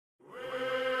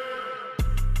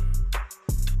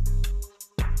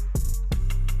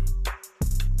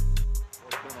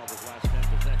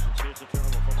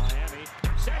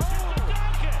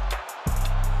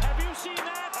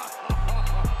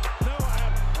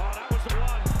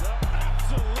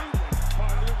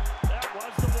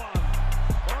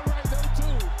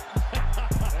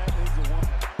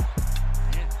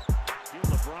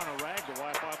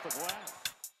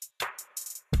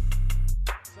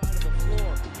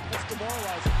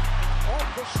equalizing. Off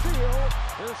the steal,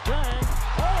 here's Gang.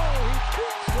 Oh, he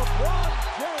beats LeBron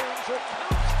James. It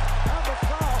counts and the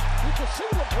foul. You can see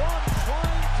LeBron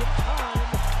trying to time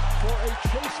for a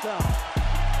chase down.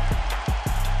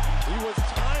 He was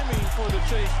timing for the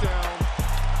chase down.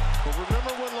 But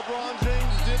remember when LeBron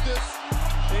James did this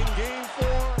in Game 4?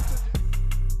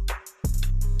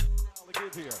 To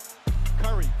give here.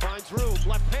 Curry finds room,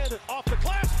 left-handed off the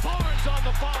glass. Barnes on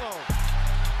the follow.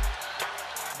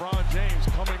 LeBron James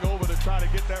coming over to try to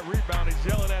get that rebound. He's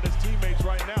yelling at his teammates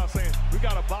right now saying, we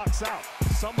got to box out.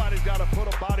 Somebody's got to put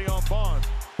a body on Barnes.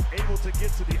 Able to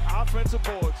get to the offensive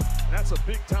boards. And that's a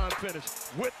big-time finish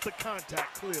with the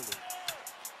contact clearly.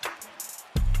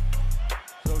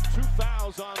 So 2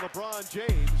 fouls on LeBron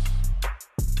James.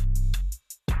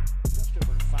 Just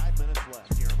over 5 minutes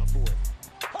left here on the fourth.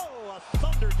 Oh, a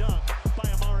thunder dunk by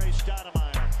Amare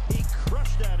Stoudemire. He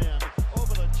crushed that in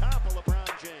over the top of LeBron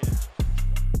James.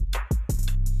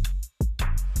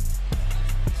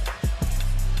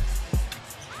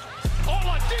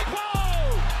 Oladipo!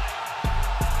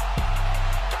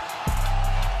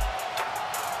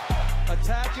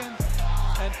 Attacking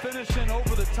and finishing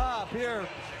over the top here.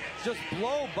 Just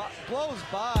blows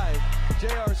by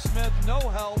J.R. Smith, no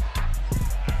help,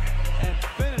 and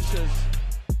finishes.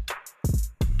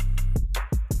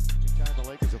 Anytime the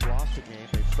Lakers have lost a game,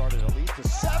 they've started at least a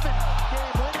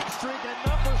 7-game winning streak, and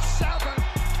number 7,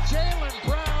 Jaylen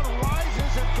Brown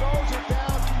rises and throws it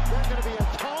down. There's going to be a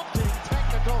taunting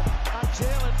technical on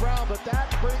Jaylen Brown, but that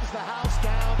brings the house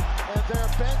down and their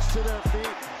bench to their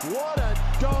feet. What a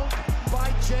dunk by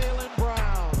Jaylen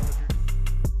Brown.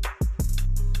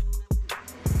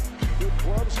 Good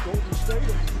gloves, Golden State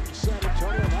and San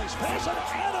Antonio. Nice pass, and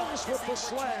Adams with the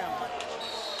slam.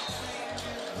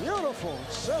 Beautiful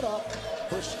setup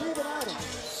for Steven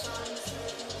Adams.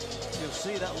 You'll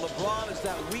see that LeBron is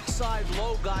that weak side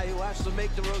low guy who has to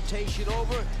make the rotation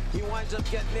over. He winds up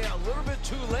getting there a little bit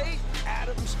too late.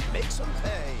 Adams makes him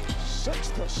pay.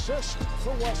 6th assist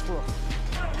for Westbrook.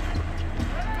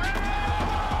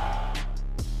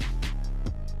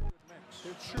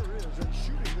 It sure is, and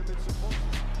shooting them it's supposed to.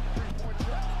 3-point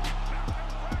shot.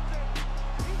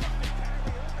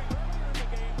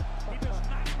 He does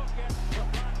not look at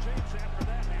LeBron James after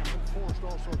that happened. Forced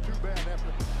also too bad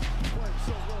after playing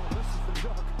so well. This is the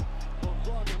dunk.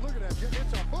 LeBron, and look at that.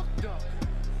 It's a hook dunk.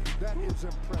 That is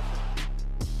impressive.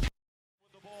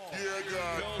 With the ball. Yeah,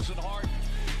 God. Goes and Hart.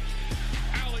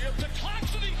 Alley up to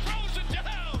Claxton. He throws it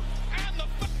down. And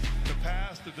The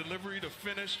pass, the delivery, the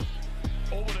finish,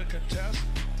 over the contest,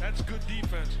 that's good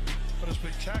defense. But a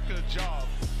spectacular job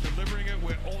delivering it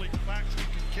where only Claxton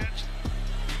can catch.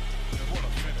 And what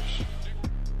a finish.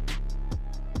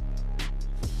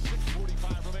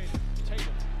 6:45 remaining.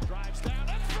 Tatum drives down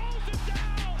and throws it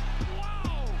down.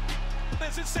 Wow!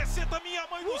 Esse 60, minha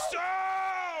mãe do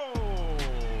céu!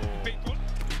 Bacon.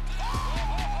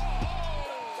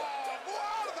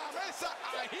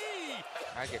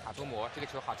来给卡图姆这个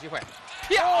球好机会，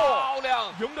漂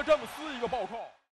亮！赢得这么撕一个暴扣。